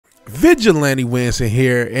VigilanteWilliamson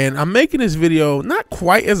here, and I'm making this video not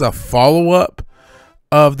quite as a follow-up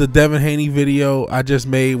of the Devin Haney video I just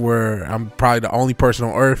made, where I'm probably the only person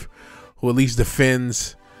on earth who at least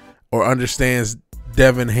defends or understands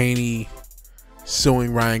Devin Haney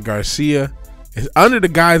suing Ryan Garcia. It's under the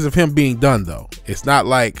guise of him being done, though. It's not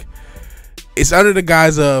like, it's under the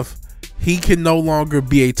guise of he can no longer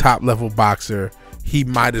be a top-level boxer. He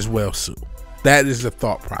might as well sue. That is the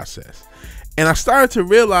thought process. And I started to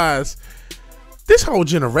realize this whole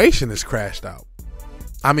generation is crashed out.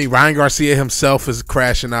 I mean, Ryan Garcia himself is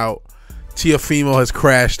crashing out. Teofimo has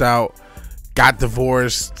crashed out, got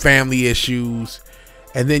divorced, family issues.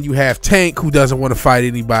 And then you have Tank, who doesn't want to fight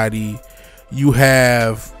anybody. You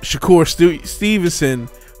have Shakur Stevenson,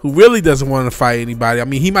 who really doesn't want to fight anybody. I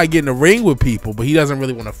mean, he might get in the ring with people, but he doesn't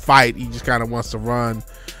really want to fight. He just kind of wants to run.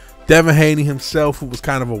 Devin Haney himself, who was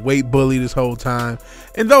kind of a weight bully this whole time.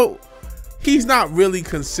 And though he's not really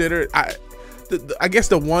considered, I guess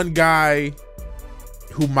the one guy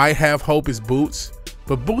who might have hope is Boots,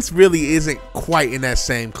 but Boots really isn't quite in that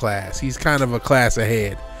same class. He's kind of a class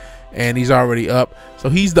ahead, and he's already up. So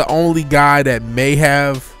he's the only guy that may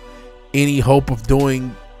have any hope of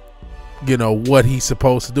doing, you know, what he's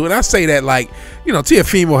supposed to do. And I say that, like, you know,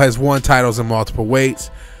 Teofimo has won titles in multiple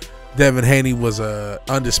weights. Devin Haney was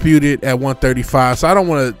undisputed at 135. So I don't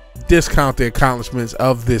want to discount the accomplishments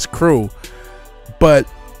of this crew, but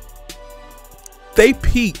they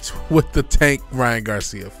peaked with the Tank Ryan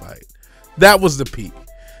Garcia fight. That was the peak.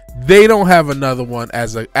 They don't have another one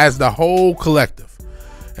as the whole collective.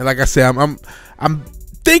 And like I said, I'm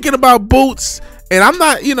thinking about Boots, and I'm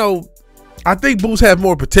not, you know, I think Boots have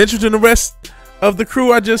more potential than the rest of the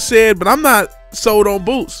crew I just said, but I'm not sold on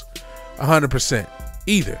Boots 100%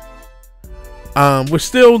 either. We're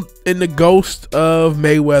still in the ghost of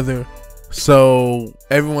Mayweather, so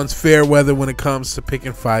everyone's fair weather when it comes to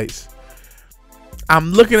picking fights.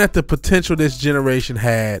 I'm looking at the potential this generation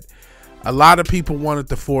had. A lot of people wanted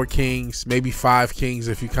the 4 kings, maybe 5 kings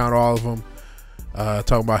if you count all of them.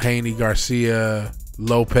 Talking about Haney, Garcia,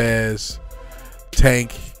 Lopez,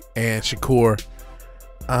 Tank, and Shakur.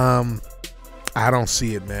 I don't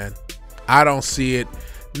see it, man. I don't see it.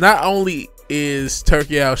 Not only is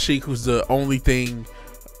Turkey Al-Sheikh, who's the only thing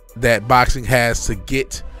that boxing has to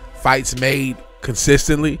get fights made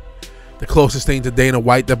consistently, the closest thing to Dana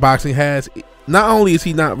White that boxing has, not only is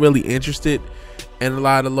he not really interested in a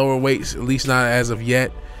lot of the lower weights, at least not as of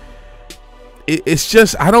yet, it's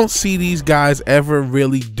just I don't see these guys ever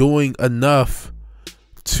really doing enough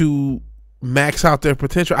to max out their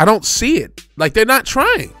potential. I don't see it. Like, they're not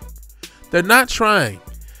trying. They're not trying.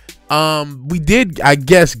 We did, I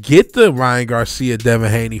guess, get the Ryan Garcia Devin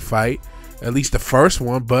Haney fight, at least the first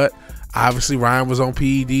one, but obviously Ryan was on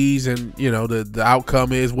PEDs, and you know the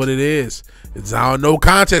outcome is what it is. It's now no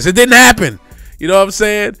contest. It didn't happen. You know what I'm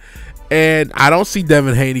saying? And I don't see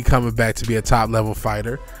Devin Haney coming back to be a top level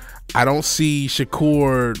fighter. I don't see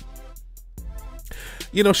Shakur.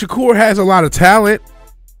 You know, Shakur has a lot of talent.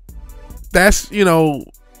 That's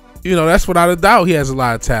that's without a doubt, he has a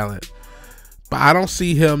lot of talent. But I don't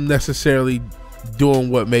see him necessarily doing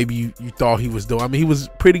what maybe you thought he was doing. I mean, he was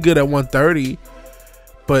pretty good at 130,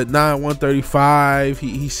 but now at 135,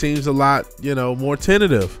 he seems a lot, you know, more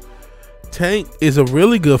tentative. Tank is a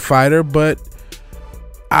really good fighter, but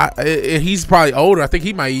he's probably older. I think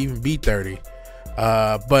he might even be 30.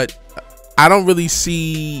 But I don't really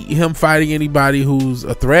see him fighting anybody who's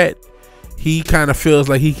a threat. He kind of feels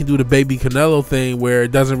like he can do the baby Canelo thing, where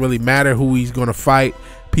it doesn't really matter who he's going to fight.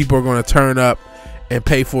 People are going to turn up and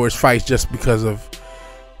pay for his fights just because of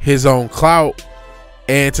his own clout.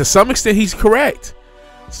 And to some extent, he's correct.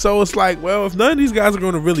 So it's like, well, if none of these guys are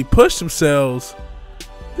going to really push themselves,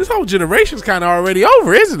 this whole generation's kind of already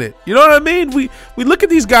over, isn't it? You know what I mean? We look at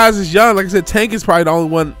these guys as young. Like I said, Tank is probably the only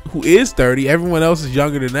one who is 30. Everyone else is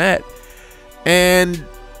younger than that. And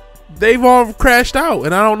they've all crashed out.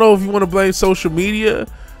 And I don't know if you want to blame social media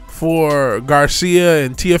for Garcia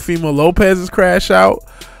and Teofimo Lopez's crash out.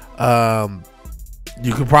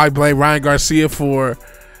 You could probably blame Ryan Garcia for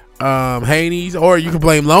Haney's, or you could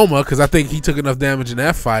blame Loma, because I think he took enough damage in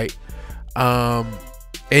that fight. And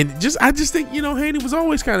I just think, you know, Haney was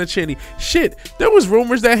always kind of chinny. Shit, there was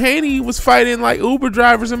rumors that Haney was fighting like Uber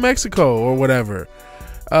drivers in Mexico or whatever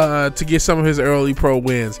to get some of his early pro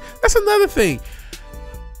wins. That's another thing.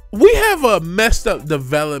 We have a messed up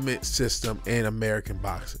development system in American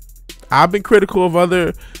boxing. I've been critical of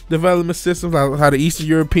other development systems, like how the Eastern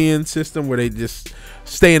European system, where they just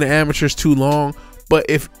stay in the amateurs too long. But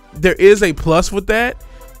if there is a plus with that,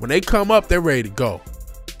 when they come up, they're ready to go.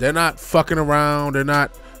 They're not fucking around. They're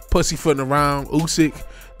not pussyfooting around. Usyk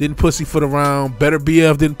didn't pussyfoot around. Better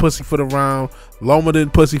BF didn't pussyfoot around. Loma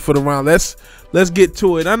didn't pussyfoot around. Let's get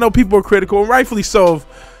to it. I know people are critical, and rightfully so, of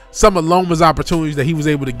some of Loma's opportunities that he was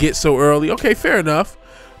able to get so early. Okay, fair enough.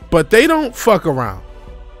 But they don't fuck around.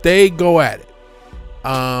 They go at it.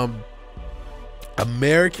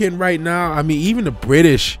 American right now, I mean, even the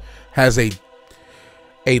British has a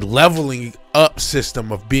leveling up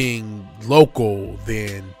system of being local,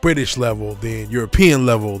 then British level, then European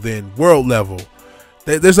level, then world level.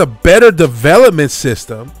 There's a better development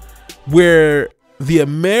system where the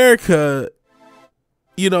America,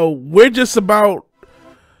 you know, we're just about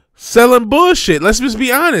selling bullshit. Let's just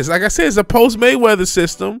be honest. Like I said, it's a post-Mayweather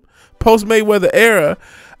system, post-Mayweather era.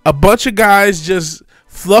 A bunch of guys just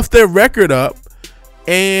fluff their record up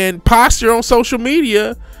and posture on social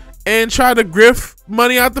media and try to grift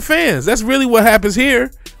money out the fans. That's really what happens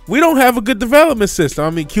here. We don't have a good development system. I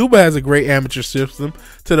mean, Cuba has a great amateur system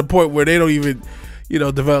to the point where they don't even, you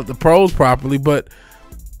know, develop the pros properly. But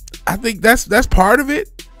I think that's part of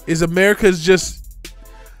it. Is America's just,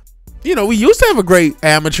 you know, we used to have a great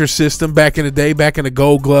amateur system back in the day, back in the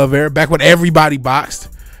Gold Glove era, back when everybody boxed.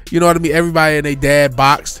 You know what I mean? Everybody and their dad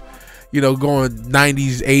boxed, you know, going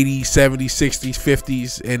 90s, 80s, 70s, 60s,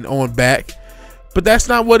 50s, and on back. But that's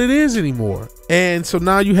not what it is anymore. And so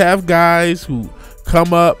now you have guys who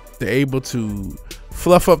come up, they're able to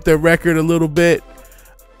fluff up their record a little bit,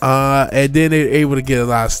 and then they're able to get a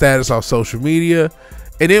lot of status off social media.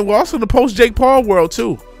 And then we're also in the post-Jake Paul world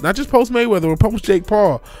too. Not just post-Mayweather, we're post-Jake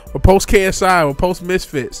Paul, we're post-KSI, we're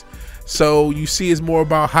post-Misfits. So you see it's more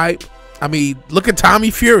about hype. I mean, look at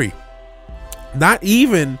Tommy Fury. Not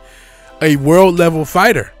even a world-level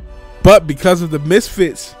fighter, but because of the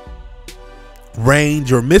Misfits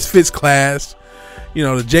range or Misfits class, you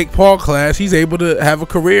know, the Jake Paul class, he's able to have a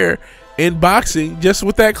career in boxing just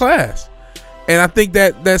with that class. And I think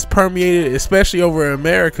that that's permeated, especially over in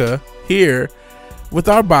America here, with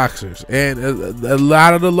our boxers and a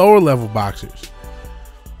lot of the lower level boxers.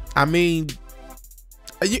 I mean,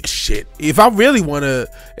 shit, if I really want to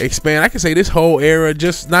expand, I can say this whole era,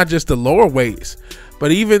 just not just the lower weights,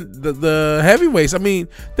 but even the heavyweights. I mean,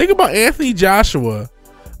 think about Anthony Joshua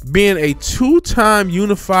being a 2-time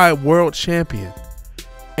unified world champion,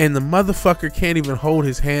 and the motherfucker can't even hold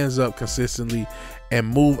his hands up consistently and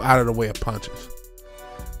move out of the way of punches.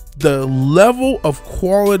 The level of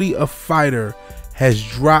quality of fighter has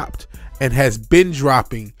dropped and has been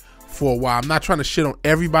dropping for a while. I'm not trying to shit on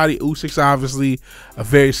everybody. Usyk's obviously a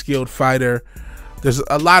very skilled fighter. There's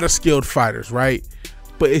a lot of skilled fighters, right?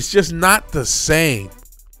 But it's just not the same.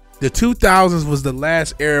 The 2000s was the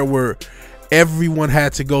last era where everyone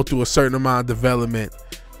had to go through a certain amount of development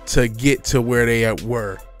to get to where they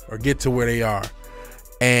were or get to where they are.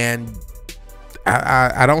 And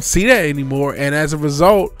I don't see that anymore. And as a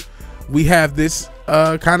result, we have this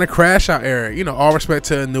kind of crash out era. You know, all respect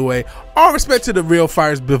to Inoue, all respect to the real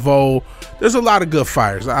fighters, Bivol. There's a lot of good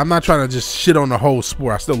fighters. I'm not trying to just shit on the whole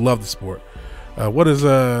sport. I still love the sport.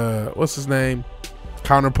 What's his name?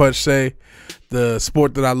 Counterpunch say? The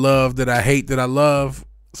sport that I love, that I hate, that I love.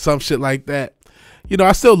 Some shit like that. You know,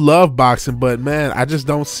 I still love boxing, but man, I just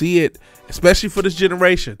don't see it, especially for this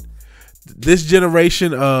generation. This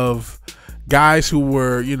generation of guys who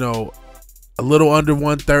were, you know, a little under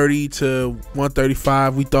 130 to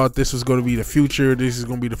 135. We thought this was going to be the future. This is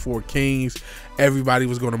going to be the Four Kings. Everybody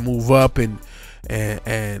was going to move up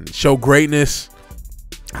and show greatness.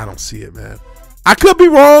 I don't see it, man. I could be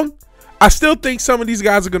wrong. I still think some of these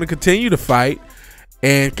guys are going to continue to fight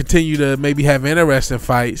and continue to maybe have interesting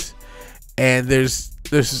fights. And there's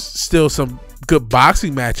still some good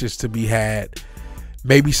boxing matches to be had.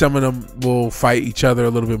 Maybe some of them will fight each other a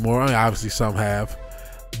little bit more. I mean, obviously some have,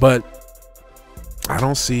 but I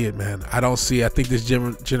don't see it, man. I don't see it. I think this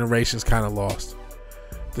generation's kind of lost.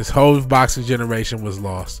 This whole boxing generation was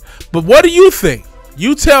lost. But what do you think?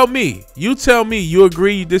 You tell me. You tell me. You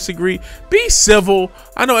agree? You disagree? Be civil.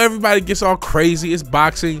 I know everybody gets all crazy. It's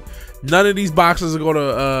boxing. None of these boxers are going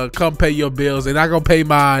to come pay your bills. They're not going to pay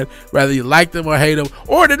mine, whether you like them or hate them.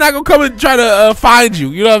 Or they're not going to come and try to find you.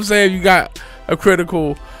 You know what I'm saying? You got a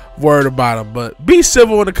critical word about them. But be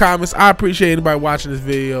civil in the comments. I appreciate anybody watching this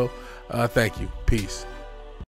video. Thank you. Peace.